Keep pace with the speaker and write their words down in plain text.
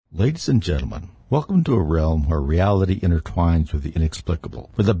Ladies and gentlemen, welcome to a realm where reality intertwines with the inexplicable,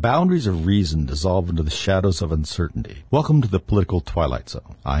 where the boundaries of reason dissolve into the shadows of uncertainty. Welcome to the political twilight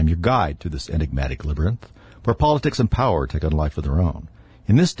zone. I am your guide through this enigmatic labyrinth, where politics and power take on life of their own.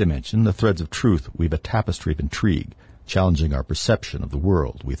 In this dimension, the threads of truth weave a tapestry of intrigue, challenging our perception of the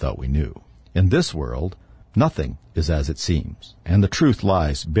world we thought we knew. In this world, nothing is as it seems, and the truth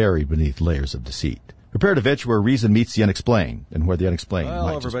lies buried beneath layers of deceit. Prepare to venture where reason meets the unexplained, and where the unexplained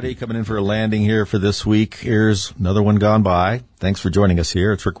might just everybody, coming in for a landing here for this week. Here's another one gone by. Thanks for joining us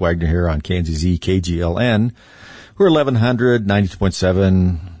here. It's Rick Wagner here on KNZZ KGLN. We're 1100,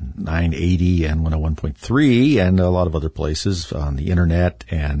 92.7, 980, and 101.3, and a lot of other places on the internet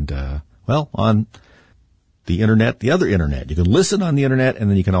and, on the internet, the other internet. You can listen on the internet, and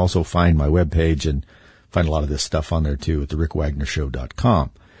then you can also find my webpage and find a lot of this stuff on there too at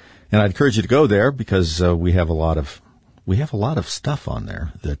therickWagnerShow.com. And I'd encourage you to go there because we have a lot of stuff on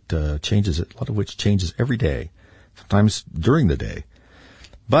there that changes, a lot of which changes every day, sometimes during the day.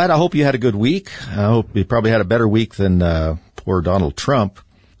 But I hope you had a good week. I hope you probably had a better week than poor Donald Trump.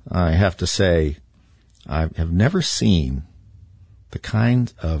 I have to say, I have never seen the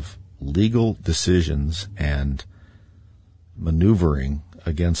kind of legal decisions and maneuvering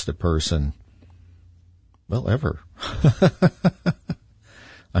against a person, ever.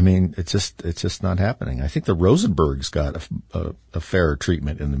 I mean, it's just not happening. I think the Rosenbergs got a fairer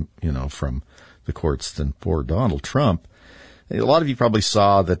treatment from the courts than poor Donald Trump. A lot of you probably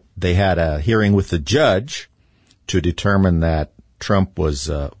saw that they had a hearing with the judge to determine that Trump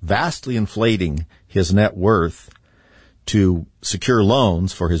was vastly inflating his net worth to secure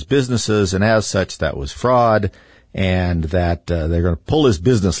loans for his businesses, and as such, that was fraud, and that they're going to pull his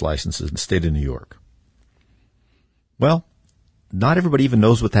business licenses in the state of New York. Well, not everybody even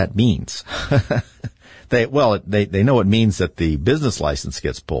knows what that means. They know it means that the business license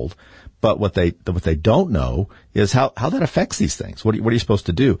gets pulled, but what they don't know is how that affects these things. What are you supposed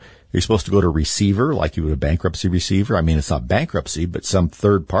to do? Are you supposed to go to a receiver like you would a bankruptcy receiver? I mean, it's not bankruptcy, but some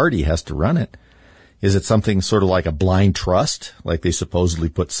third party has to run it. Is it something sort of like a blind trust, like they supposedly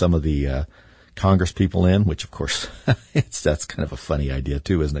put some of the Congress people in, which of course that's kind of a funny idea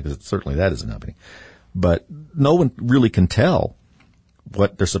too, isn't it? Because certainly that isn't happening. But no one really can tell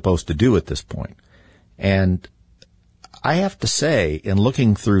what they're supposed to do at this point. And I have to say, in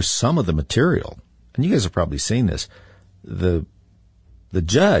looking through some of the material, and you guys have probably seen this, the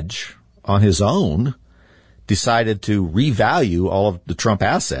judge on his own decided to revalue all of the Trump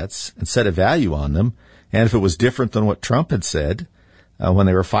assets and set a value on them. And if it was different than what Trump had said when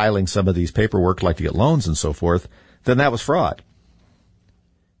they were filing some of these paperwork, like to get loans and so forth, then that was fraud.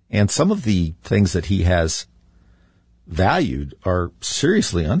 And some of the things that he has valued are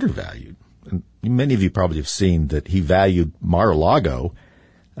seriously undervalued. And many of you probably have seen that he valued Mar-a-Lago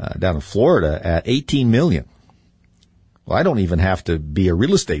down in Florida at $18 million. Well, I don't even have to be a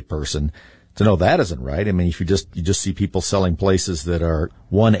real estate person to know that isn't right. I mean, if you just see people selling places that are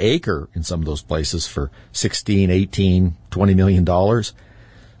 1 acre in some of those places for $16, $18, $20 million.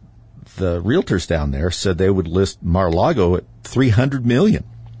 The realtors down there said they would list Mar-a-Lago at $300 million.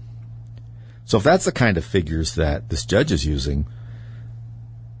 So if that's the kind of figures that this judge is using,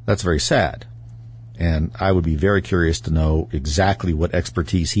 that's very sad. And I would be very curious to know exactly what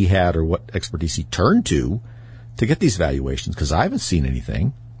expertise he had or what expertise he turned to get these valuations, because I haven't seen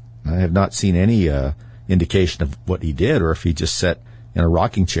anything. I have not seen any indication of what he did, or if he just sat in a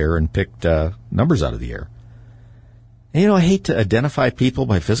rocking chair and picked numbers out of the air. And, I hate to identify people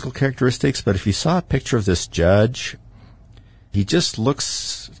by physical characteristics, but if you saw a picture of this judge, he just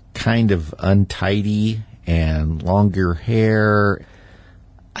looks kind of untidy and longer hair.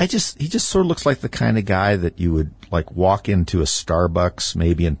 He just sort of looks like the kind of guy that you would like walk into a Starbucks,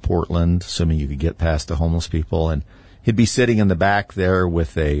 maybe in Portland, assuming you could get past the homeless people, and he'd be sitting in the back there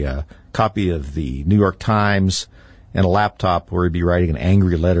with a copy of the New York Times and a laptop where he'd be writing an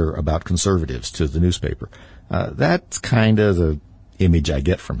angry letter about conservatives to the newspaper. That's kind of the image I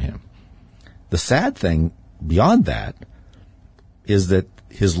get from him. The sad thing beyond that is that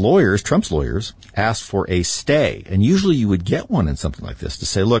his lawyers, Trump's lawyers, asked for a stay. And usually you would get one in something like this to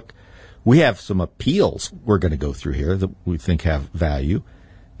say, look, we have some appeals we're going to go through here that we think have value,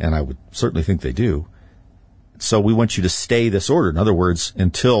 and I would certainly think they do. So we want you to stay this order. In other words,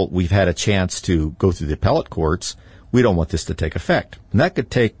 until we've had a chance to go through the appellate courts, we don't want this to take effect. And that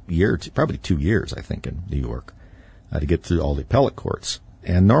could take years, probably 2 years, I think, in New York, to get through all the appellate courts.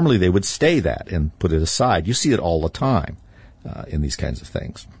 And normally they would stay that and put it aside. You see it all the time in these kinds of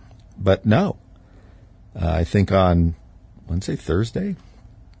things. But no. I think on Wednesday, Thursday,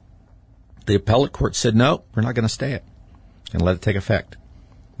 the appellate court said, no, we're not going to stay it and let it take effect.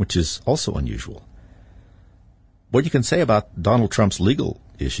 which is also unusual. What you can say about Donald Trump's legal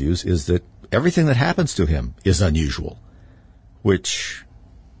issues is that everything that happens to him is unusual, which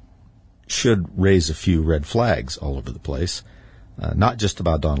should raise a few red flags all over the place, not just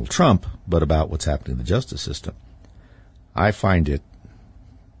about Donald Trump, but about what's happening in the justice system. I find it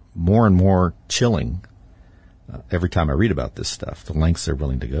more and more chilling every time I read about this stuff, the lengths they're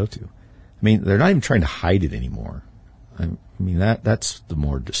willing to go to. I mean, they're not even trying to hide it anymore. I mean, that's the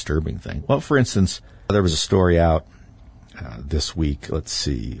more disturbing thing. Well, for instance, there was a story out this week. Let's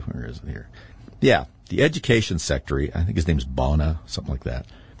see, where is it here? Yeah, the education secretary, I think his name's Bona, something like that,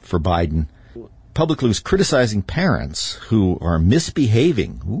 for Biden, publicly was criticizing parents who are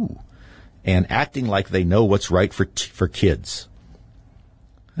misbehaving and acting like they know what's right for kids.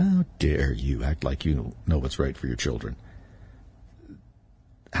 How dare you act like you know what's right for your children?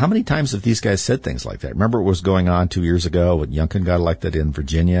 How many times have these guys said things like that? Remember what was going on 2 years ago when Youngkin got elected in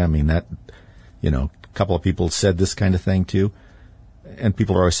Virginia? I mean, that, a couple of people said this kind of thing too. And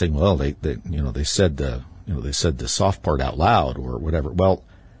people are always saying, well, they said the soft part out loud or whatever. Well,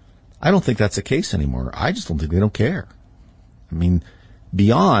 I don't think that's the case anymore. I just don't think they don't care. I mean,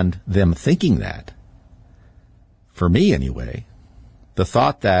 beyond them thinking that, for me anyway, the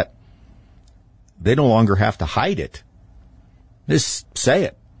thought that they no longer have to hide it, just say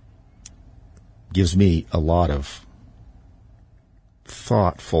it, gives me a lot of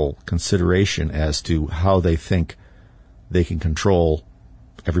thoughtful consideration as to how they think they can control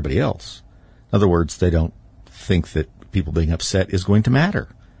everybody else. In other words, they don't think that people being upset is going to matter.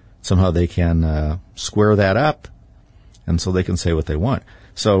 Somehow they can square that up, and so they can say what they want.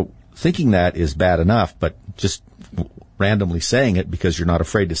 So thinking that is bad enough, but just randomly saying it because you're not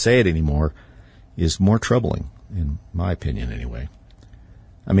afraid to say it anymore is more troubling, in my opinion anyway.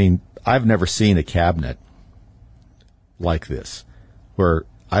 I mean, I've never seen a cabinet like this, where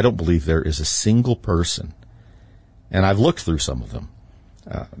I don't believe there is a single person, and I've looked through some of them,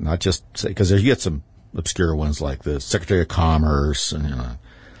 not just because you get some obscure ones like the Secretary of Commerce, and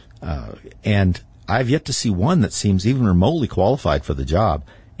I've yet to see one that seems even remotely qualified for the job,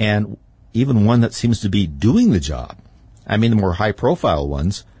 and even one that seems to be doing the job. I mean, the more high-profile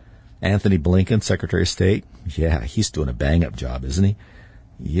ones, Anthony Blinken, Secretary of State, yeah, he's doing a bang-up job, isn't he?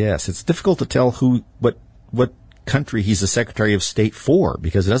 Yes, it's difficult to tell what country he's the Secretary of State for,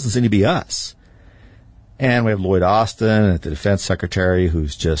 because it doesn't seem to be us. And we have Lloyd Austin, the Defense Secretary,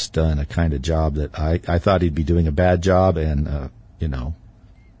 who's just done a kind of job that I thought he'd be doing a bad job, and,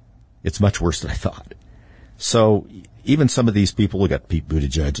 it's much worse than I thought. So even some of these people, we got Pete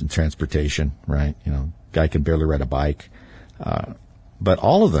Buttigieg in transportation, right? Guy can barely ride a bike. But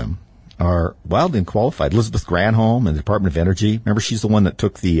all of them are wildly unqualified. Elizabeth Granholm in the Department of Energy. Remember, she's the one that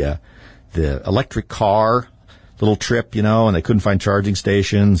took the electric car little trip, and they couldn't find charging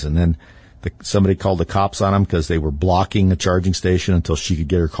stations, and then somebody called the cops on them because they were blocking a charging station until she could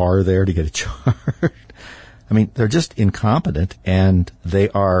get her car there to get it charged. I mean, they're just incompetent, and they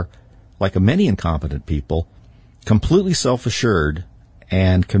are, like many incompetent people, completely self-assured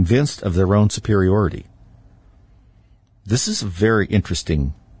and convinced of their own superiority. This is a very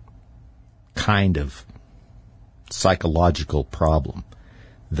interesting kind of psychological problem,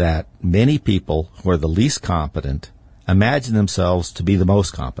 that many people who are the least competent imagine themselves to be the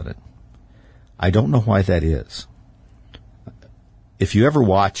most competent. I don't know why that is. If you ever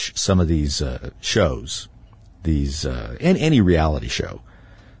watch some of these shows, any reality show,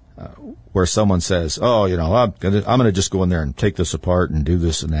 where someone says, "Oh, I'm going to just go in there and take this apart and do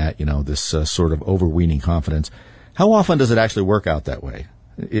this and that," this sort of overweening confidence. How often does it actually work out that way?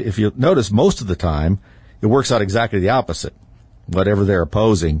 If you notice, most of the time, it works out exactly the opposite. Whatever they're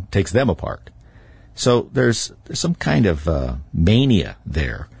opposing takes them apart. So there's some kind of mania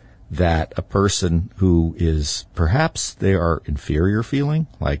there that a person who is, perhaps they are inferior feeling,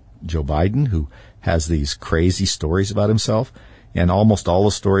 like Joe Biden, who has these crazy stories about himself, and almost all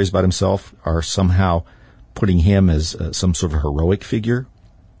the stories about himself are somehow putting him as some sort of heroic figure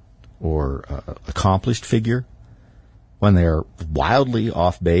or accomplished figure, when they're wildly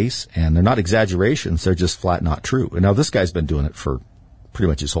off base, and they're not exaggerations, they're just flat not true. And now this guy's been doing it for pretty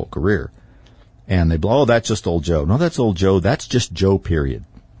much his whole career. And they blow, "Oh, that's just old Joe." No, that's old Joe. That's just Joe, period.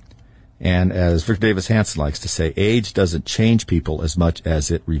 And as Victor Davis Hanson likes to say, age doesn't change people as much as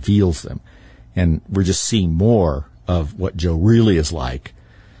it reveals them. And we're just seeing more of what Joe really is like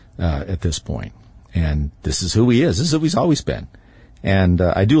at this point. And this is who he is. This is who he's always been. And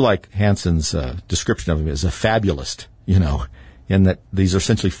I do like Hanson's description of him as a fabulist, in that these are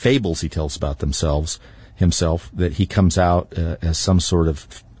essentially fables he tells about himself, that he comes out as some sort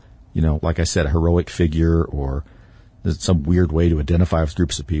of, like I said, a heroic figure or There's some weird way to identify with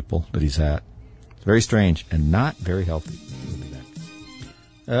groups of people that he's at. It's very strange and not very healthy. We'll be back.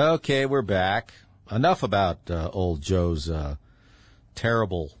 Okay, we're back. Enough about old Joe's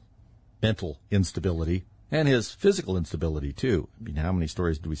terrible mental instability and his physical instability, too. I mean, how many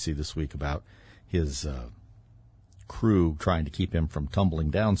stories do we see this week about his crew trying to keep him from tumbling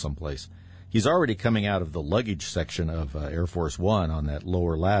down someplace? He's already coming out of the luggage section of Air Force One on that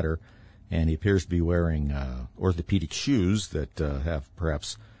lower ladder, and he appears to be wearing orthopedic shoes that have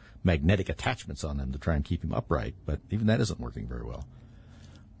perhaps magnetic attachments on them to try and keep him upright, but even that isn't working very well.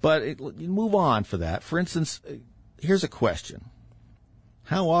 But move on for that. For instance, here's a question.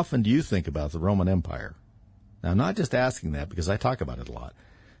 How often do you think about the Roman Empire? Now, I'm not just asking that because I talk about it a lot.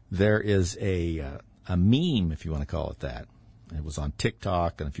 There is a meme, if you want to call it that. It was on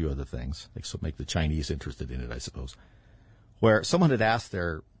TikTok and a few other things. So make the Chinese interested in it, I suppose. Where someone had asked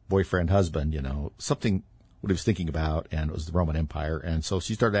their boyfriend, husband, something what he was thinking about, and it was the Roman Empire. And so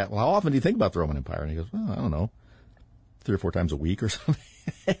she started asking, well, how often do you think about the Roman Empire? And he goes, well, I don't know, 3 or 4 times a week or something.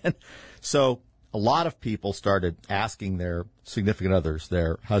 And so a lot of people started asking their significant others,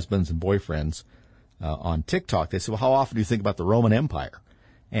 their husbands and boyfriends, on TikTok. They said, well, how often do you think about the Roman Empire?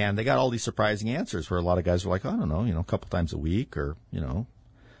 And they got all these surprising answers where a lot of guys were like, I don't know, a couple times a week or,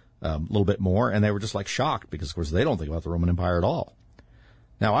 a little bit more. And they were just like shocked because, of course, they don't think about the Roman Empire at all.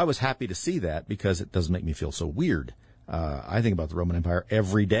 Now, I was happy to see that because it doesn't make me feel so weird. I think about the Roman Empire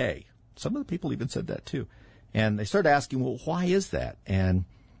every day. Some of the people even said that, too. And they started asking, well, why is that? And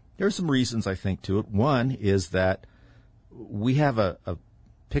there are some reasons, I think, to it. One is that we have a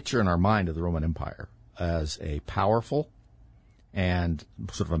picture in our mind of the Roman Empire as a powerful and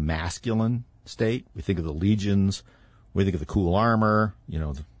sort of a masculine state. We think of the legions. We think of the cool armor,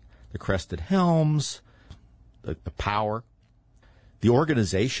 the crested helms, the power, the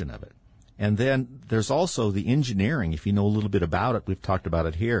organization of it. And then there's also the engineering. If you know a little bit about it, we've talked about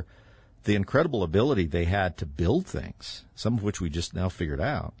it here, the incredible ability they had to build things, some of which we just now figured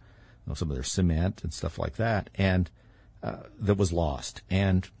out, some of their cement and stuff like that, and that was lost,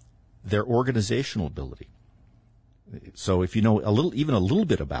 and their organizational ability. So if you know even a little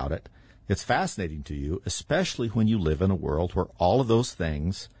bit about it, it's fascinating to you, especially when you live in a world where all of those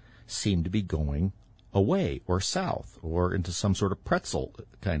things seem to be going away or south or into some sort of pretzel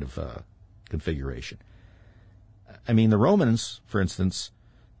kind of configuration. I mean, the Romans, for instance,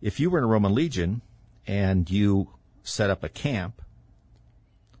 if you were in a Roman legion and you set up a camp,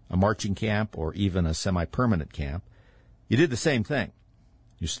 a marching camp or even a semi-permanent camp, you did the same thing.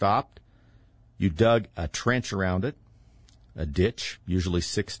 You stopped, you dug a trench around it, a ditch, usually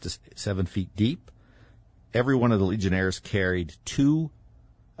 6 to 7 feet deep. Every one of the legionnaires carried 2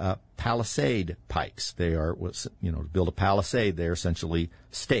 palisade pikes. They are, to build a palisade, they're essentially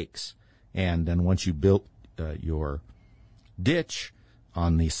stakes. And then once you built your ditch,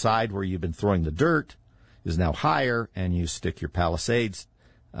 on the side where you've been throwing the dirt is now higher, and you stick your palisades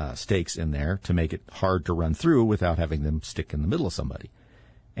stakes in there to make it hard to run through without having them stick in the middle of somebody.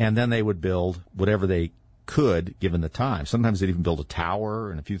 And then they would build whatever they could given the time. Sometimes they'd even build a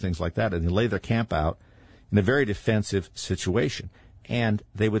tower and a few things like that, and they lay their camp out in a very defensive situation. And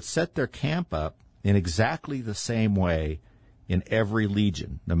they would set their camp up in exactly the same way in every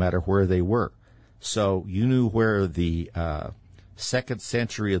legion, no matter where they were. So you knew where the 2nd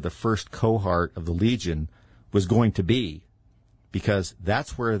century of the first cohort of the legion was going to be, because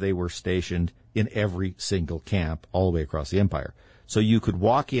that's where they were stationed in every single camp all the way across the empire. So you could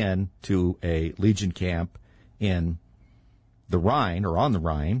walk in to a legion camp in the Rhine or on the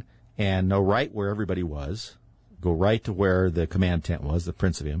Rhine and know right where everybody was, go right to where the command tent was, the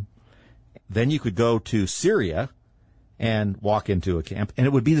Principium. Then you could go to Syria and walk into a camp, and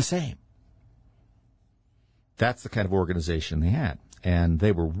it would be the same. That's the kind of organization they had. And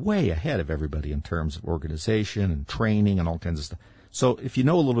they were way ahead of everybody in terms of organization and training and all kinds of stuff. So if you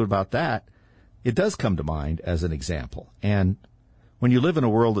know a little bit about that, it does come to mind as an example. And when you live in a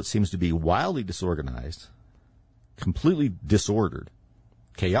world that seems to be wildly disorganized, completely disordered,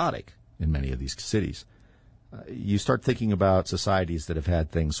 chaotic in many of these cities, you start thinking about societies that have had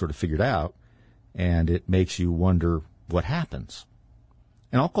things sort of figured out, and it makes you wonder what happens.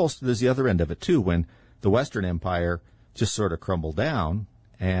 And of course, there's the other end of it, too, when the Western Empire just sort of crumbled down,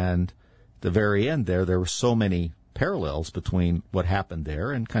 and at the very end there were so many parallels between what happened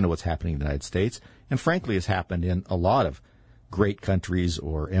there and kind of what's happening in the United States, and frankly has happened in a lot of great countries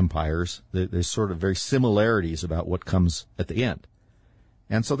or empires. There's sort of very similarities about what comes at the end.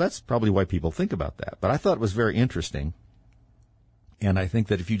 And so that's probably why people think about that. But I thought it was very interesting, and I think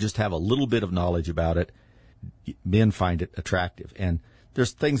that if you just have a little bit of knowledge about it, men find it attractive. And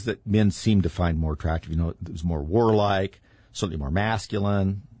there's things that men seem to find more attractive. It was more warlike, certainly more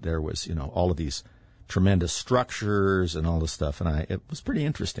masculine. There was, all of these tremendous structures and all this stuff. And it was pretty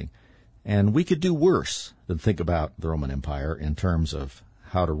interesting. And we could do worse than think about the Roman Empire in terms of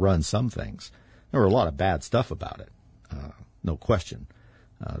how to run some things. There were a lot of bad stuff about it, no question.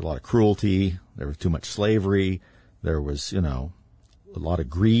 A lot of cruelty. There was too much slavery. There was, a lot of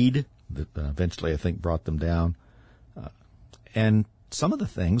greed that eventually I think brought them down. And some of the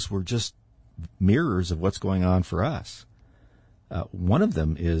things were just mirrors of what's going on for us. One of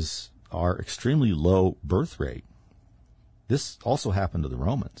them is our extremely low birth rate. This also happened to the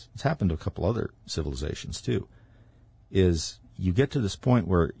Romans. It's happened to a couple other civilizations too. Is you get to this point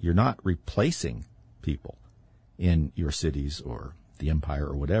where you're not replacing people in your cities or the empire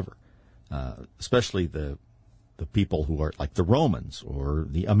or whatever, especially the people who are like the Romans or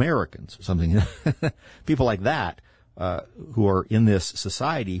the Americans or something, people like that who are in this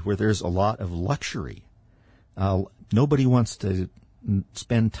society where there's a lot of luxury. Nobody wants to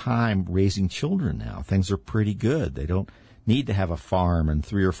spend time raising children now. Things are pretty good. They don't need to have a farm and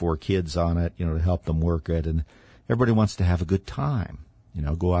 3 or 4 kids on it, to help them work it. And everybody wants to have a good time.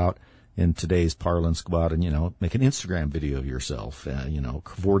 Go out in today's parlance, go out and, make an Instagram video of yourself,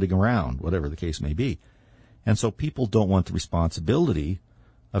 cavorting around, whatever the case may be. And so people don't want the responsibility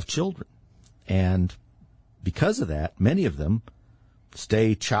of children. And because of that, many of them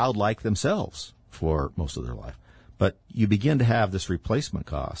stay childlike themselves for most of their life. But you begin to have this replacement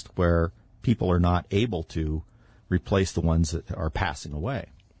cost where people are not able to replace the ones that are passing away.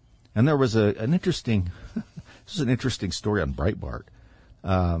 And there was an interesting story on Breitbart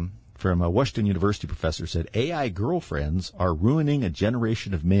from a Washington University professor said, AI girlfriends are ruining a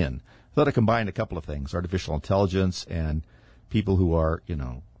generation of men. I thought I combined a couple of things, artificial intelligence and people who are,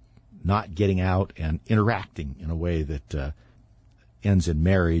 not getting out and interacting in a way that ends in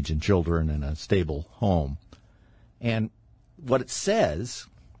marriage and children and a stable home. And what it says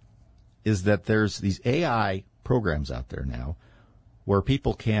is that there's these AI programs out there now where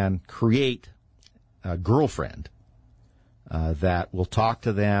people can create a girlfriend that will talk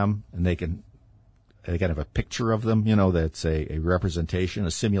to them, and they can have a picture of them, that's a representation,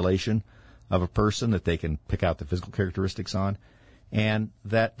 a simulation of a person that they can pick out the physical characteristics on. And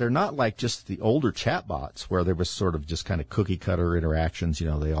that they're not like just the older chatbots where there was sort of just kind of cookie cutter interactions.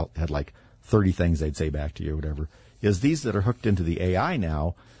 They all had like 30 things they'd say back to you or whatever. Is these that are hooked into the AI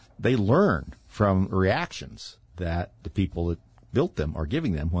now, they learn from reactions that the people that built them are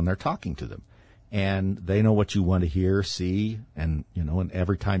giving them when they're talking to them. And they know what you want to hear, see, and, and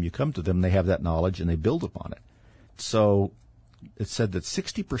every time you come to them, they have that knowledge and they build upon it. So it said that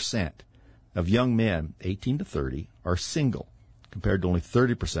 60% of young men, 18 to 30, are single, compared to only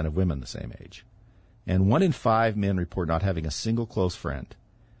 30% of women the same age. And 1 in 5 men report not having a single close friend.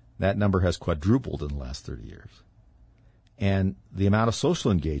 That number has quadrupled in the last 30 years. And the amount of social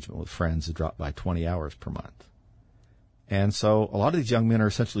engagement with friends has dropped by 20 hours per month. And so a lot of these young men are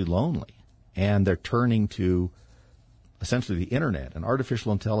essentially lonely, and they're turning to essentially the internet and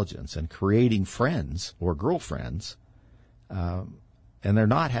artificial intelligence and creating friends or girlfriends, and they're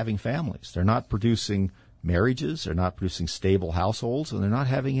not having families. They're not producing marriages, they're not producing stable households, and they're not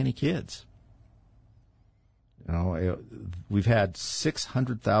having any kids. We've had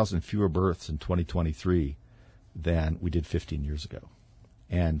 600,000 fewer births in 2023 than we did 15 years ago.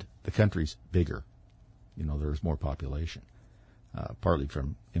 And the country's bigger. There's more population, partly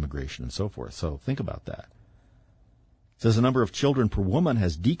from immigration and so forth. So think about that. It says the number of children per woman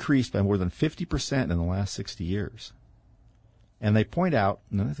has decreased by more than 50% in the last 60 years. And they point out,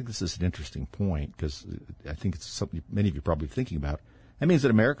 and I think this is an interesting point because I think it's something many of you are probably thinking about. That means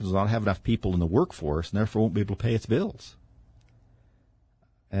that Americans will not have enough people in the workforce and therefore won't be able to pay its bills.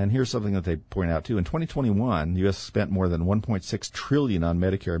 And here's something that they point out too. In 2021, the U.S. spent more than $1.6 trillion on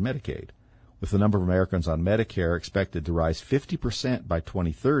Medicare and Medicaid, with the number of Americans on Medicare expected to rise 50% by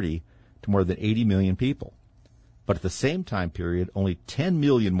 2030 to more than 80 million people. But at the same time period, only 10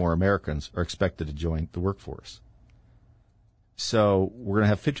 million more Americans are expected to join the workforce. So we're going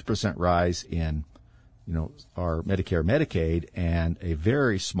to have 50% rise in, our Medicare, Medicaid, and a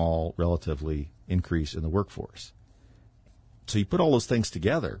very small, relatively, increase in the workforce. So you put all those things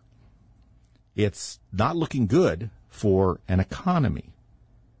together, it's not looking good for an economy.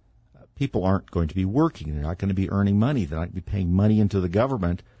 People aren't going to be working. They're not going to be earning money. They're not going to be paying money into the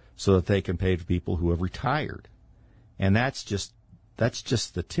government so that they can pay for people who have retired. And that's just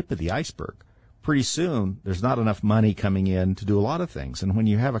the tip of the iceberg. Pretty soon, there's not enough money coming in to do a lot of things. And when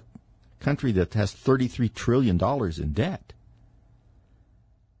you have a country that has $33 trillion in debt,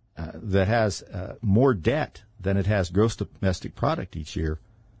 that has more debt than it has gross domestic product each year,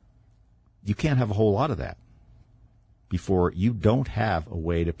 you can't have a whole lot of that before you don't have a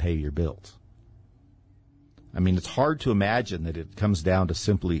way to pay your bills. I mean, it's hard to imagine that it comes down to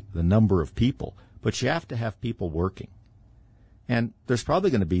simply the number of people, but you have to have people working. And there's probably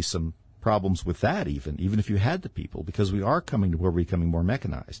going to be some problems with that even if you had the people, because we are coming to where we're becoming more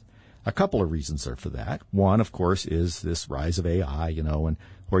mechanized. A couple of reasons are for that. One, of course, is this rise of AI, and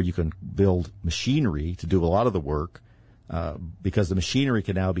where you can build machinery to do a lot of the work, because the machinery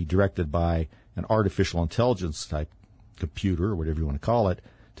can now be directed by an artificial intelligence type computer, or whatever you want to call it,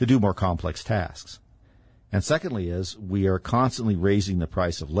 to do more complex tasks. And secondly is we are constantly raising the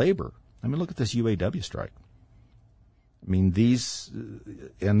price of labor. I mean, look at this UAW strike. I mean,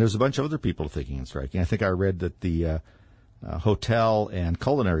 and there's a bunch of other people thinking and striking. I think I read that the hotel and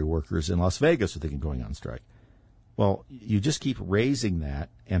culinary workers in Las Vegas are thinking of going on strike. Well, you just keep raising that,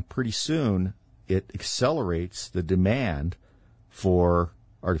 and pretty soon it accelerates the demand for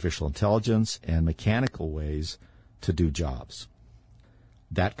artificial intelligence and mechanical ways to do jobs.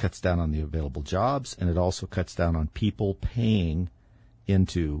 That cuts down on the available jobs, and it also cuts down on people paying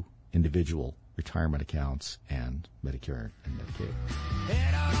into individual retirement accounts and Medicare and Medicaid.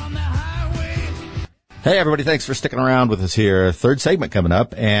 Head out on the highway. Hey, everybody, thanks for sticking around with us here. Third segment coming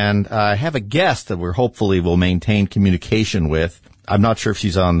up, and I have a guest that we're hopefully will maintain communication with. I'm not sure if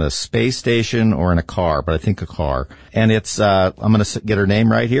she's on the space station or in a car, but I think a car. And it's, I'm going to get her name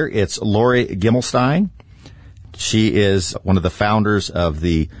right here. It's Lori Gimelshteyn. She is one of the founders of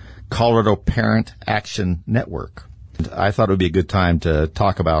the Colorado Parent Action Network. And I thought it would be a good time to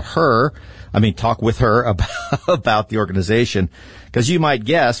talk with her about the organization, because you might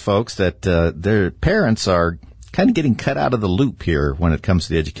guess, folks, that their parents are kind of getting cut out of the loop here when it comes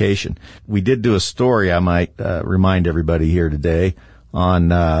to the education. We did do a story, I might remind everybody here today, on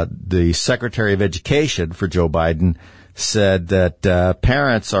the Secretary of Education for Joe Biden said that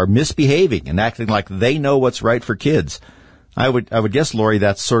parents are misbehaving and acting like they know what's right for kids. I would guess, Lori,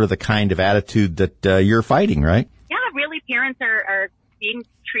 that's sort of the kind of attitude that you're fighting, right? Yeah, really, parents are being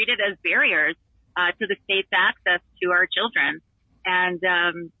treated as barriers to the state's access to our children.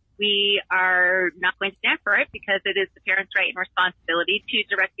 And we are not going to stand for it, because it is the parents' right and responsibility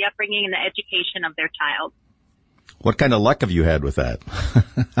to direct the upbringing and the education of their child. What kind of luck have you had with that?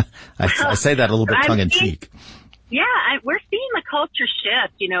 I say that a little bit tongue-in-cheek. Yeah, we're seeing the culture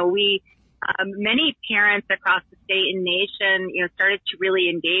shift. We many parents across the state and nation, started to really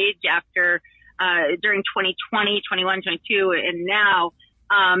engage after during 2020, 21, 22, and now,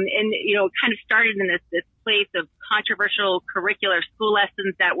 kind of started in this place of controversial curricular school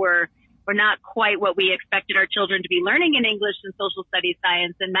lessons that were not quite what we expected our children to be learning in English and social studies,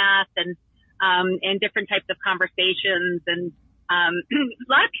 science and math, and different types of conversations, and a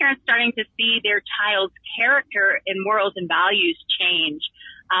lot of parents starting to see their child's character and morals and values change.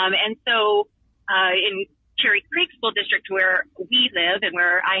 And so in Cherry Creek School District, where we live and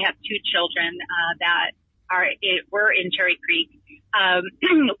where I have two children were in Cherry Creek,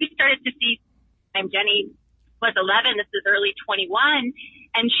 we started to see, Jenny was 11, this is early 21,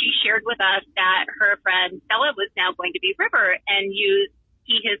 and she shared with us that her friend Stella was now going to be River and use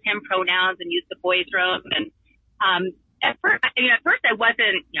he, his, him pronouns and use the boys' room. And at first I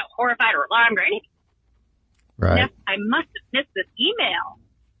wasn't horrified or alarmed or anything. Right. I must have missed this email,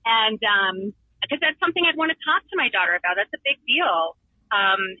 and because that's something I'd want to talk to my daughter about. That's a big deal,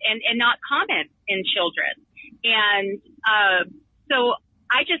 and not common in children. And so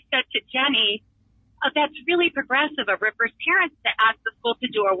I just said to Jenny, that's really progressive of River's parents to ask the school to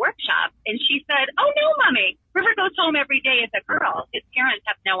do a workshop. And she said, oh, no, Mommy. River goes home every day as a girl. His parents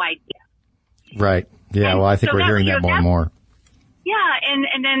have no idea. Right. Yeah, well, I think we're hearing that more and more. Yeah,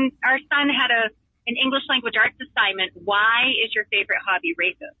 and then our son had an English language arts assignment. Why is your favorite hobby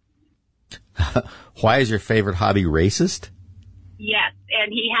racist? Why is your favorite hobby racist? Yes,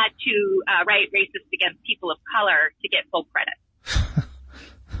 and he had to write racist against people of color to get full credit.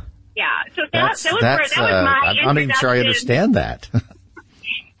 Yeah, so that was my introduction. I'm not even sure I understand that.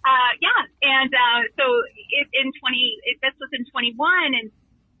 Yeah, and so this was in 21, and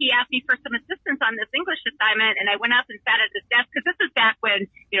he asked me for some assistance on this English assignment, and I went up and sat at his desk, because this is back when,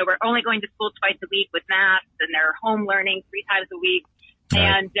 we're only going to school twice a week with masks, and they're home learning 3 times a week,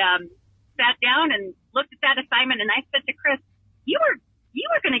 right. And sat down and looked at that assignment, and I said to Chris, you were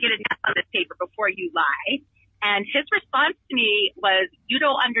going to get an F on this paper before you lie. And his response to me was, you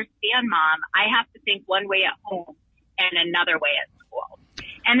don't understand, Mom. I have to think one way at home and another way at school.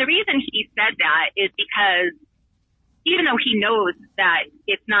 And the reason he said that is because even though he knows that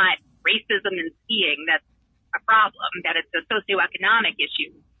it's not racism and skiing that's a problem, that it's a socioeconomic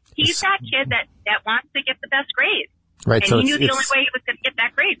issue, He's that kid that wants to get the best grade. Right. And So he knew the only way he was going to get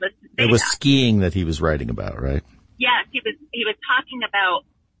that grade was to say it was that. skiing that he was writing about, right? Yes, he was talking about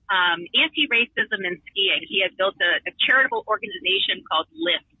anti-racism in skiing. He had built a charitable organization called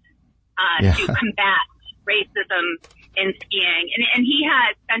LIFT to combat racism in skiing, and he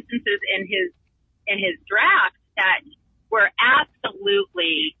had sentences in his draft that were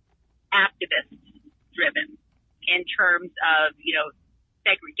absolutely activist driven in terms of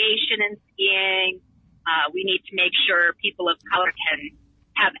segregation in skiing. We need to make sure people of color can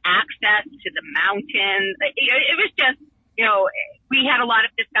have access to the mountains. It was just, we had a lot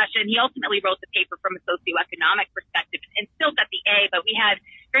of discussion. He ultimately wrote the paper from a socioeconomic perspective and still got the A, but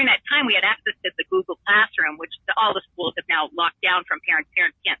during that time, we had access to the Google Classroom, which all the schools have now locked down from parents.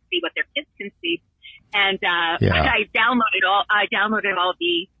 Parents can't see what their kids can see. And, I downloaded all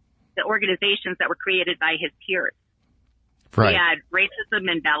the organizations that were created by his peers. Right. We had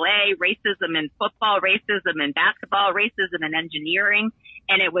racism in ballet, racism in football, racism in basketball, racism in engineering,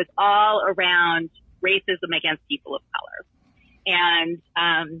 and it was all around racism against people of color. And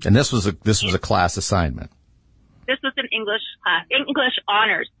this was a class assignment. This was an English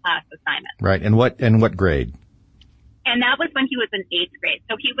honors class assignment. Right. And what grade? And that was when he was in 8th grade.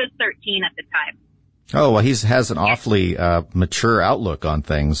 So he was 13 at the time. Oh, well, he has an awfully mature outlook on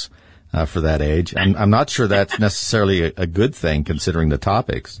things for that age. I'm not sure that's necessarily a good thing considering the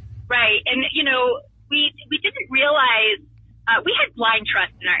topics. Right. And, we didn't realize we had blind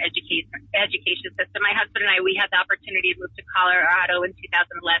trust in our education system. My husband and I, we had the opportunity to move to Colorado in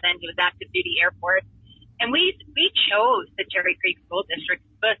 2011. He was active duty Air Force. And we chose the Cherry Creek School District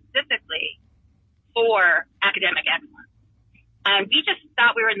specifically for academic excellence. And we just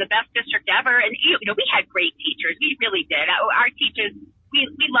thought we were in the best district ever. And, we had great teachers. We really did. Our teachers,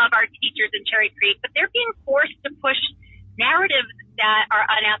 we love our teachers in Cherry Creek, but they're being forced to push narratives that are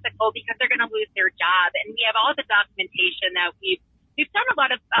unethical because they're going to lose their job. And we have all the documentation that we've done a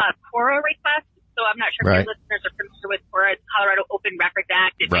lot of Cora requests. So I'm not sure if your listeners are familiar with Cora, Colorado Open Records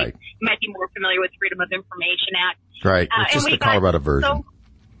Act. You might be more familiar with Freedom of Information Act. Right. It's just the Colorado version.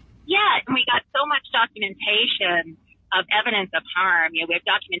 And we got so much documentation of evidence of harm. We have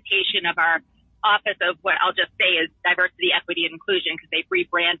documentation of our Office of what I'll just say is Diversity, Equity, and Inclusion, because they've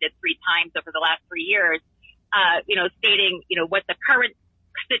rebranded 3 times over the last 3 years, stating, what the current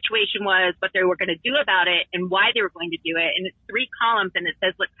situation was, what they were going to do about it, and why they were going to do it. And it's 3 columns, and it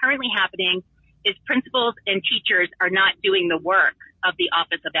says what's currently happening is principals and teachers are not doing the work of the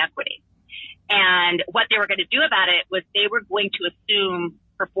Office of Equity. And what they were going to do about it was they were going to assume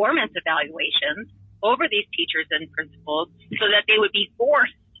performance evaluations over these teachers and principals so that they would be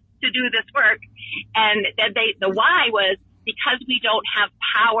forced to do this work. And then the why was because we don't have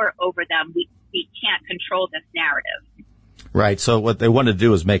power over them, we can't control this narrative. Right. So what they want to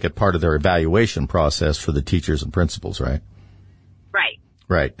do is make it part of their evaluation process for the teachers and principals, right? Right.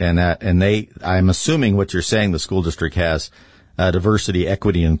 Right. And I'm assuming what you're saying, the school district has diversity,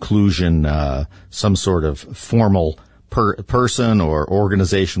 equity, inclusion, some sort of formal person or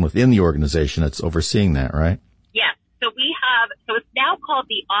organization within the organization that's overseeing that, right? Yes. So it's now called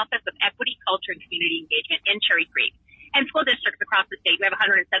the Office of Equity, Culture, and Community Engagement in Cherry Creek. And school districts across the state, we have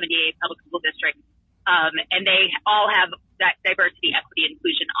 178 public school districts, and they all have that diversity, equity,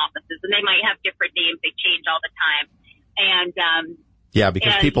 inclusion offices. And they might have different names. They change all the time. And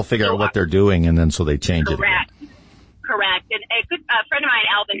because people figure out what they're doing, and then so they change it. Correct. And a good friend of mine,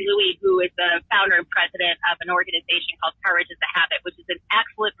 Alvin Louie, who is the founder and president of an organization called Courage is a Habit, which is an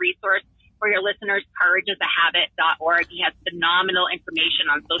excellent resource for your listeners, courageasahabit.org. He has phenomenal information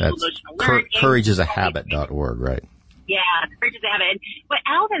on social emotional learning. Courageasahabit.org, right. Yeah, Courage is a Habit. And what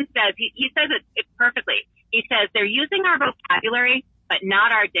Alvin says, he says it perfectly. He says they're using our vocabulary, but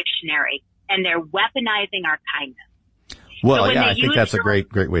not our dictionary, and they're weaponizing our kindness. Well, so I think that's a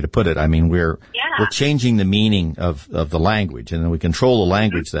great way to put it. I mean, we're changing the meaning of the language, and then we control the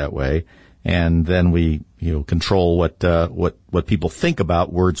language that way, and then we control what people think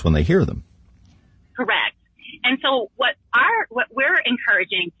about words when they hear them. Correct. And so what we're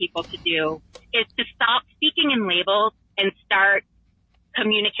encouraging people to do is to stop speaking in labels and start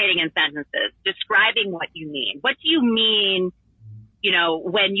communicating in sentences, describing what you mean. What do you mean,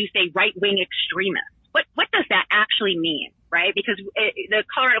 when you say right-wing extremist? What does that actually mean, right? Because the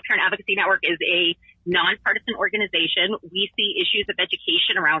Colorado Parent Advocacy Network is a nonpartisan organization. We see issues of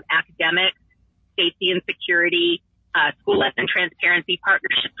education around academic, safety and security, school lesson transparency,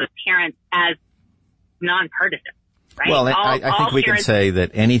 partnerships with parents as nonpartisan, right? Well, I think we can say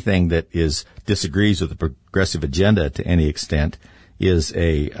that anything that disagrees with the progressive agenda to any extent is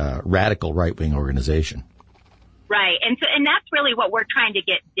a radical right-wing organization. Right. And that's really what we're trying to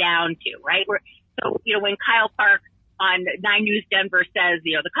get down to, right? So, when Kyle Park on 9 News Denver says,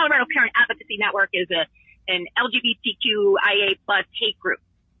 the Colorado Parent Advocacy Network is an LGBTQIA plus hate group.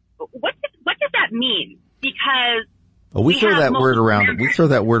 What does that mean? Because we throw that word around. We throw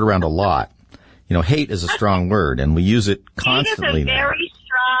that word around a lot. Hate is a strong word, and we use it constantly. Hate is a very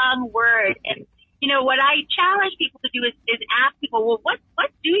strong word, and what I challenge people to do is ask people, well, what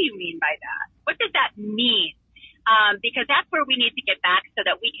do you mean by that? What does that mean? Because that's where we need to get back so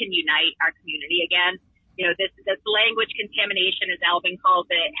that we can unite our community again. This language contamination, as Alvin calls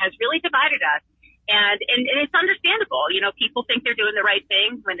it, has really divided us. And it's understandable. People think they're doing the right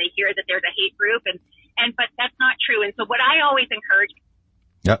thing when they hear that there's a hate group, but that's not true. And so what I always encourage.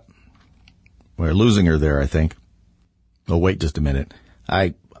 Yep. We're losing her there, I think. Oh, wait just a minute.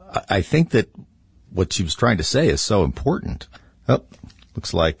 I think that what she was trying to say is so important. Oh,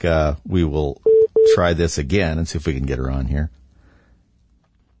 looks like we will try this again and see if we can get her on here.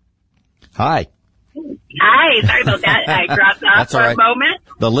 Hi. Hi. Sorry about that. I dropped off for a moment.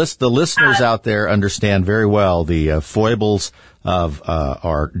 The listeners out there understand very well the foibles of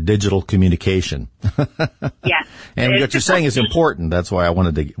our digital communication. Yes. And what you're saying is important. That's why I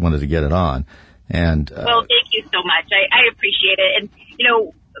wanted to get it on. And well, thank you so much. I appreciate it. And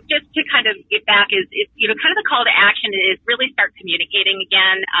just to kind of get back is kind of the call to action is really start communicating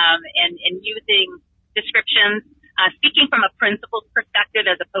again, and using descriptions, speaking from a principal's perspective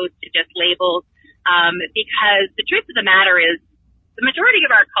as opposed to just labels. Because the truth of the matter is the majority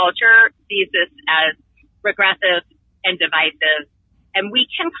of our culture sees this as regressive and divisive, and we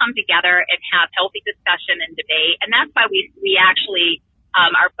can come together and have healthy discussion and debate. And that's why we actually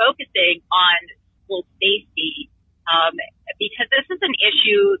are focusing on school safety, because this is an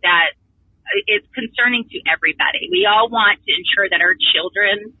issue that is concerning to everybody. We all want to ensure that our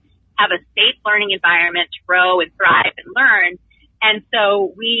children have a safe learning environment to grow and thrive and learn. And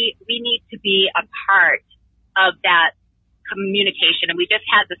so we need to be a part of that communication. And we just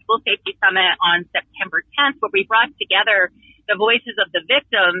had the School Safety Summit on September 10th, where we brought together the voices of the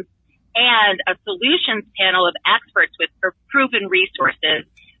victims and a solutions panel of experts with proven resources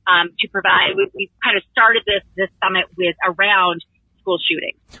to provide. We kind of started this summit with around school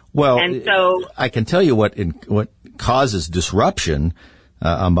shootings. Well, and so I can tell you what causes disruption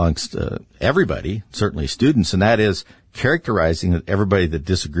amongst everybody, certainly students, and that is characterizing that everybody that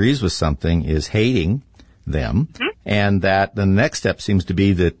disagrees with something is hating them, and that the next step seems to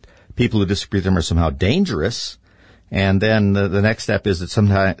be that people who disagree with them are somehow dangerous, and then the next step is that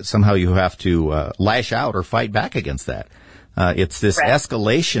somehow you have to lash out or fight back against that. It's this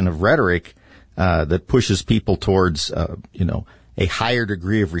escalation of rhetoric that pushes people towards a higher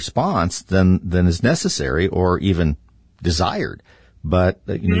degree of response than is necessary or even desired. But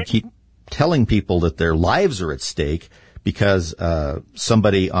you keep telling people that their lives are at stake because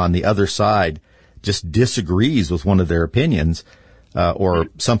somebody on the other side just disagrees with one of their opinions or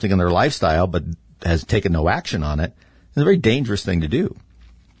something in their lifestyle, but has taken no action on it. It's a very dangerous thing to do.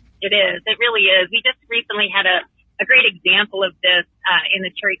 It is. It really is. We just recently had a great example of this in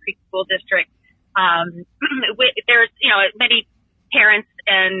the Cherry Creek School District. There's, many parents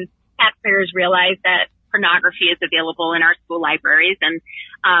and taxpayers realize that pornography is available in our school libraries, and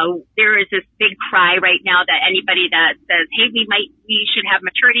there is this big cry right now that anybody that says, "Hey, we should have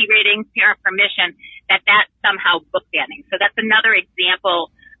maturity ratings, parent permission," that's somehow book banning. So that's another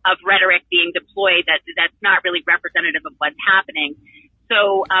example of rhetoric being deployed that's not really representative of what's happening.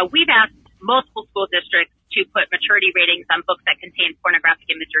 So we've asked multiple school districts to put maturity ratings on books that contain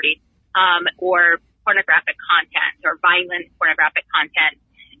pornographic imagery or pornographic content or violent pornographic content,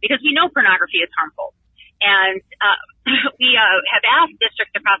 because we know pornography is harmful. And we have asked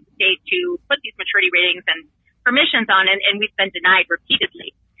districts across the state to put these maturity ratings and permissions on, and we've been denied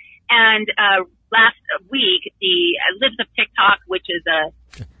repeatedly. And last week, the Lives of TikTok, which is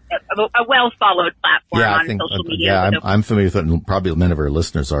a well-followed platform on social media. I'm familiar with it, and probably many of our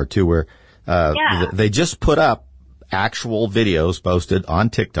listeners are too, where they just put up actual videos posted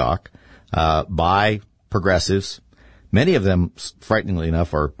on TikTok by progressives. Many of them, frighteningly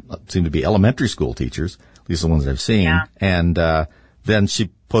enough, seem to be elementary school teachers, at least the ones I've seen. Yeah. And then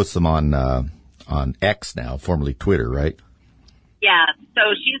she posts them on X now, formerly Twitter, right? Yeah. So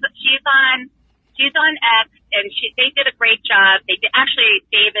she's on X, and they did a great job. Actually,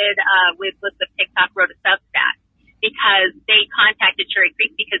 David with the TikTok wrote a Substack because they contacted Cherry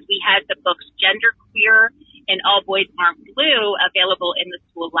Creek because we had the books Genderqueer and All Boys Aren't Blue available in the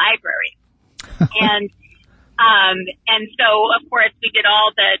school library. And And so, of course, we did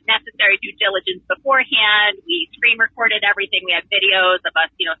all the necessary due diligence beforehand. We screen recorded everything. We had videos of us,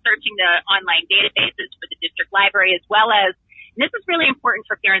 searching the online databases for the district library, as well as, and this is really important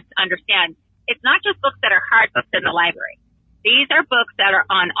for parents to understand, it's not just books that are hard books in the library. These are books that are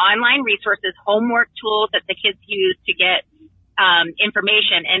on online resources, homework tools that the kids use to get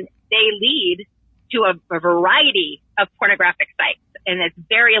information, and they lead to a variety of pornographic sites. And it's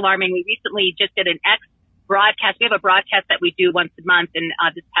very alarming. We recently just did an broadcast. We have a broadcast that we do once a month, and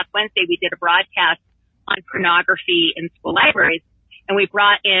this past Wednesday we did a broadcast on pornography in school libraries, and we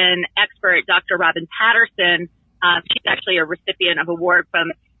brought in expert Dr. Robin Patterson. She's actually a recipient of award from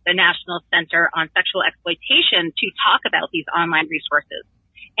the National Center on Sexual Exploitation to talk about these online resources.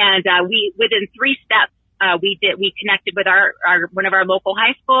 And we, within 3 steps, we connected with one of our local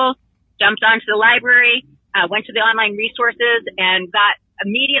high schools, jumped onto the library, went to the online resources, and got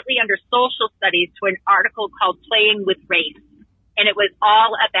immediately under social studies to an article called Playing with Race. And it was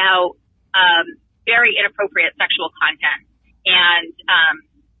all about very inappropriate sexual content. And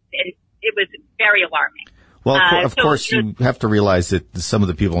it was very alarming. Well, of course, you have to realize that some of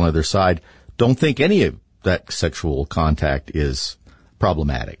the people on the other side don't think any of that sexual contact is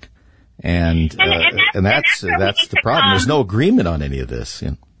problematic. And that's the problem. There's no agreement on any of this. Yeah,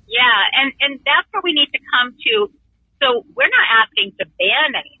 and that's where we need to come to. So we're not asking to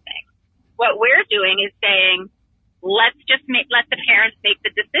ban anything. What we're doing is saying, let's just let the parents make the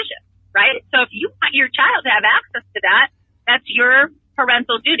decision, right? So if you want your child to have access to that, that's your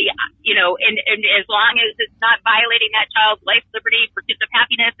parental duty, and as long as it's not violating that child's life, liberty, pursuit of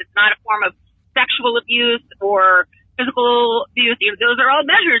happiness, it's not a form of sexual abuse or physical abuse. Those are all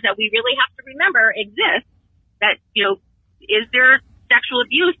measures that we really have to remember exist. That, is there sexual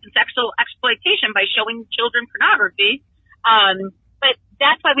abuse and sexual exploitation by showing children pornography? But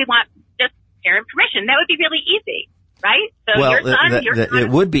that's why we want just parent permission. That would be really easy, right? So your son, it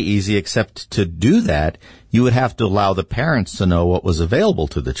would be easy, except to do that, you would have to allow the parents to know what was available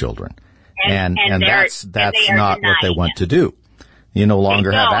to the children. And that's not what they want to do. You no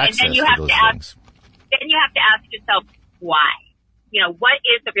longer have access to those things. Then you have to ask yourself, why? What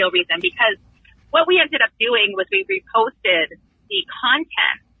is the real reason? Because what we ended up doing was we reposted the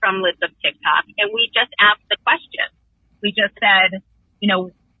content from List of TikTok, and we just asked the question. We just said,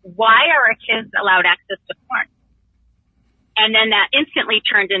 why are our kids allowed access to porn? And then that instantly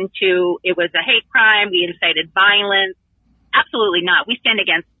turned into, it was a hate crime. We incited violence. Absolutely not. We stand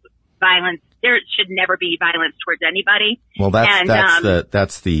against violence. There should never be violence towards anybody. Well,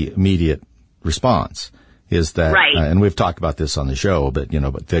 that's the immediate response is that, right. And we've talked about this on the show, but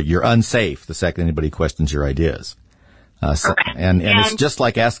that you're unsafe the second anybody questions your ideas. And it's just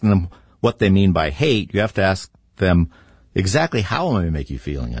like asking them what they mean by hate. You have to ask them exactly how am I make you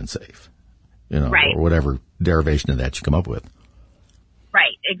feeling unsafe, right. or whatever derivation of that you come up with.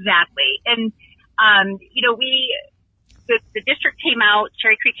 Right, exactly. And, the district came out,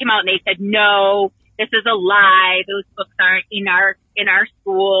 Cherry Creek came out, and they said, no, this is a lie. Those books aren't in our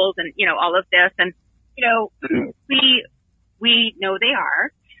schools, and, all of this. And, we know they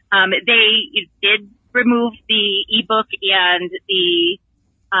are. They did remove the ebook and the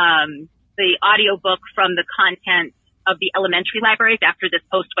audiobook from the content of the elementary libraries after this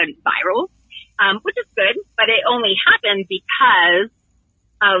post went viral, which is good, but it only happened because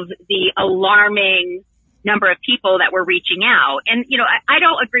of the alarming number of people that were reaching out. And, I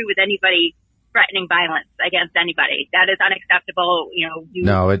don't agree with anybody threatening violence against anybody. That is unacceptable.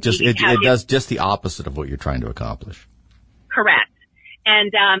 No, it does just the opposite of what you're trying to accomplish. Correct.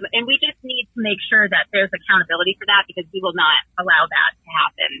 And we just need to make sure that there's accountability for that, because we will not allow that to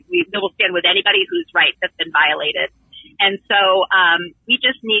happen. We will stand with anybody whose rights have been violated. And so, we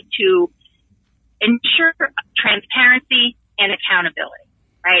just need to ensure transparency and accountability,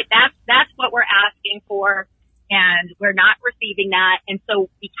 right? That's what we're asking for, and we're not receiving that. And so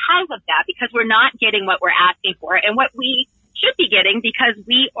because of that, because we're not getting what we're asking for and what we should be getting, because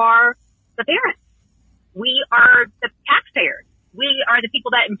we are the parents, we are the taxpayers, we are the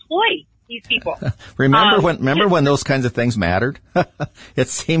people that employ these people. Remember when those kinds of things mattered? It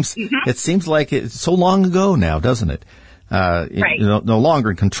seems like it's so long ago now, doesn't it? Right. No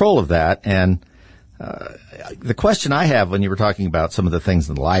longer in control of that. And the question I have when you were talking about some of the things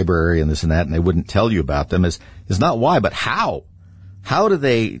in the library and this and that, and they wouldn't tell you about them, is not why, but how. How do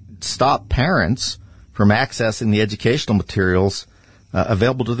they stop parents from accessing the educational materials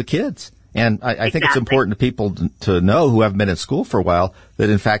available to the kids? And I think it's important to people to know who haven't been in school for a while that,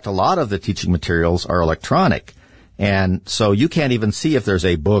 in fact, a lot of the teaching materials are electronic. And so you can't even see if there's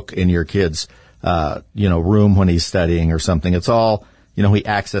a book in your kid's, room when he's studying or something. It's all he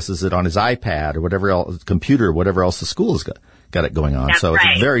accesses it on his iPad or whatever else, computer, whatever else the school has got it going on. That's so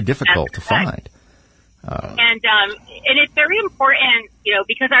right. It's very difficult to find. And it's very important,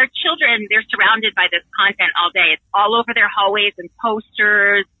 because our children, they're surrounded by this content all day. It's all over their hallways and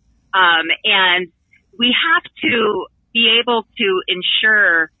posters. And we have to be able to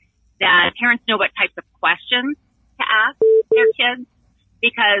ensure that parents know what types of questions to ask their kids,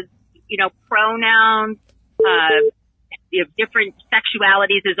 because, pronouns, different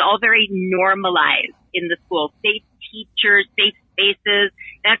sexualities is all very normalized in the school. Safe teachers, safe spaces.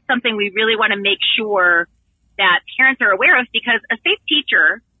 That's something we really want to make sure that parents are aware of, because a safe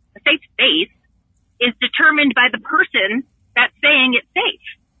teacher, a safe space, is determined by the person that's saying it's safe.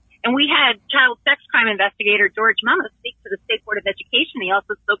 And we had child sex crime investigator George Mama speak to the State Board of Education. He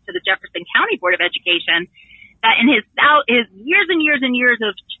also spoke to the Jefferson County Board of Education, that in his years and years and years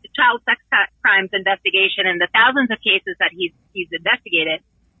of child sex crimes investigation and the thousands of cases that he's investigated,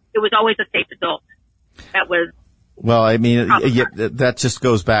 it was always a safe adult that was. Well, I mean, that just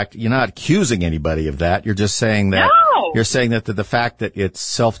goes back. You're not accusing anybody of that. You're just saying that. No. You're saying that the fact that it's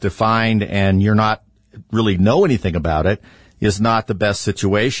self-defined and you're not really know anything about it is not the best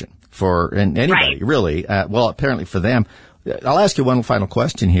situation for anybody, right. Really. Well, apparently for them. I'll ask you one final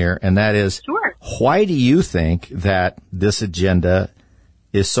question here, and that is, sure. Why do you think that this agenda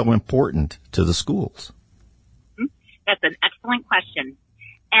is so important to the schools? That's an excellent question.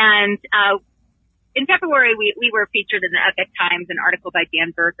 And in February, we were featured in the Epic Times, an article by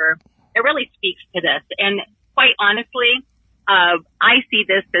Dan Berger. It really speaks to this. And quite honestly, I see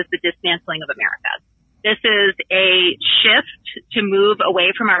this as the dismantling of America. This is a shift to move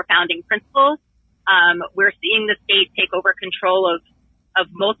away from our founding principles. We're seeing the state take over control of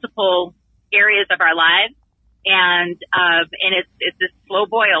multiple areas of our lives. And it's this slow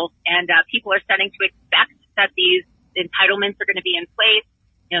boil, and people are starting to expect that these entitlements are going to be in place.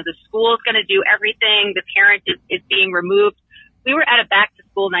 The school is going to do everything. The parent is being removed. We were at a back to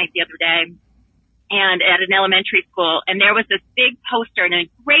school night the other day, and at an elementary school, and there was this big poster in a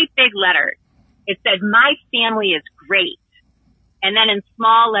great big letters. It said, "My family is great." And then in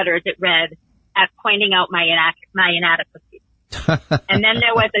small letters it read, "At pointing out my inadequacies." And then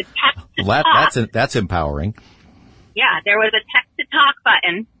there was a text to talk. That's empowering. Yeah, there was a text to talk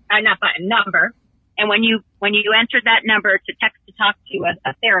button, number. And when you entered that number to text to talk to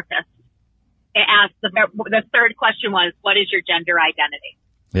a therapist, it asked, the third question was, what is your gender identity?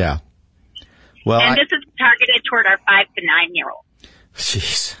 Yeah. Well, and this is targeted toward our 5 to 9-year-olds.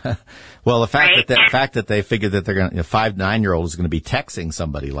 Jeez. Well, the fact that they figured that they're going to, a 5 to 9-year-old is going to be texting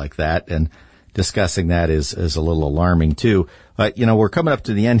somebody like that and discussing that is a little alarming too. But, we're coming up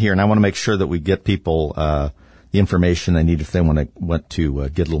to the end here, and I want to make sure that we get people, the information they need if they want to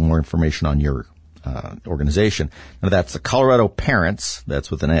get a little more information on your organization. Now, that's the Colorado Parents, that's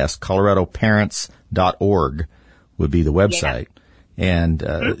with an S, coloradoparents.org would be the website. Yeah. And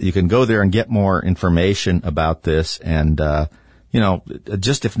you can go there and get more information about this. And,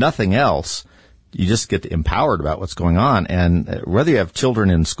 just if nothing else, you just get empowered about what's going on. And whether you have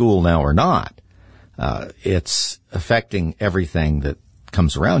children in school now or not, it's affecting everything that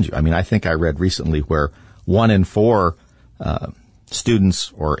comes around you. I mean, I think I read recently where 1 in 4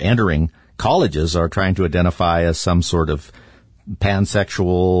 students or entering colleges are trying to identify as some sort of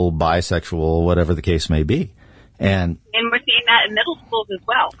pansexual, bisexual, whatever the case may be. And we're seeing that in middle schools as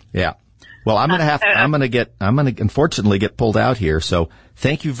well. Yeah. Well, I'm going to unfortunately get pulled out here. So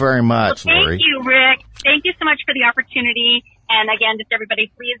thank you very much, Lori. Thank you, Rick. Thank you so much for the opportunity. And again, just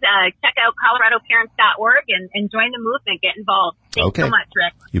everybody, please check out coloradoparents.org and join the movement. Get involved. Thanks so much,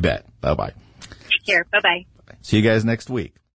 Rick. You bet. Bye-bye. Take care. Bye-bye. See you guys next week.